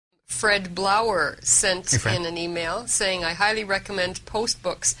Fred Blower sent Hey, Fred. in an email saying, I highly recommend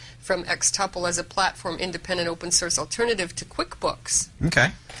PostBooks from Xtuple as a platform-independent open-source alternative to QuickBooks. Okay.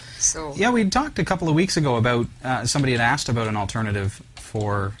 So Yeah, we talked a couple of weeks ago about, somebody had asked about an alternative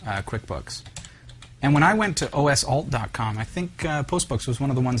for QuickBooks. And when I went to osalt.com, I think PostBooks was one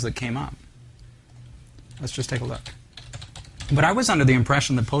of the ones that came up. Let's just take a look. But I was under the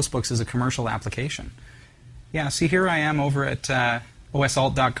impression that PostBooks is a commercial application. Yeah, see, here I am over at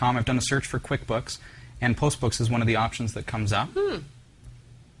osalt.com. I've done a search for QuickBooks, and PostBooks is one of the options that comes up.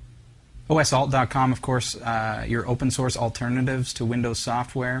 osalt.com, of course, your open source alternatives to Windows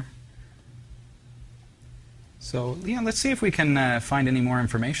software. So, yeah, let's see if we can find any more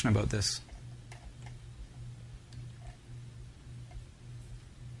information about this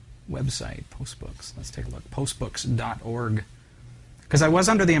website, PostBooks. Let's take a look. Postbooks.org. Because I was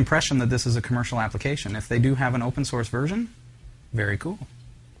under the impression that this is a commercial application. If they do have an open source version, very cool.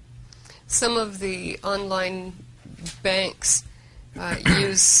 some of the online banks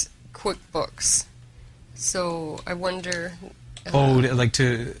use QuickBooks. So I wonder...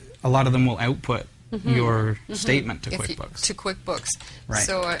 a lot of them will output your statement to QuickBooks. To QuickBooks. Right.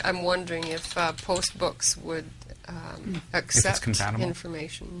 So I'm wondering if PostBooks would accept compatible.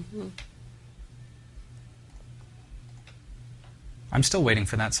 information. I'm still waiting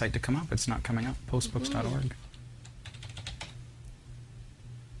for that site to come up. It's not coming up. Postbooks.org.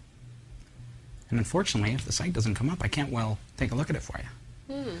 And unfortunately, if the site doesn't come up, I can't take a look at it for you.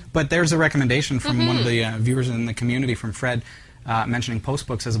 But there's a recommendation from one of the viewers in the community, from Fred, mentioning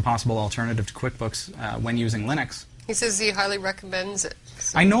PostBooks as a possible alternative to QuickBooks when using Linux. He says he highly recommends it.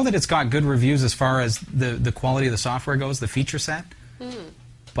 So. I know that it's got good reviews as far as the quality of the software goes, the feature set.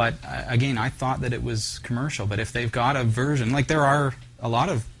 But again, I thought that it was commercial. But if they've got a version, like there are a lot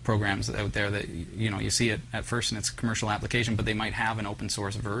of programs out there that you see it at first and it's a commercial application, but they might have an open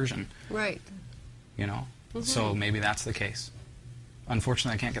source version. Right. So maybe that's the case.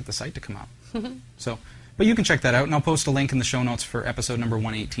 Unfortunately, I can't get the site to come up. But you can check that out, and I'll post a link in the show notes for episode number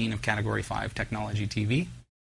 118 of Category 5 Technology TV.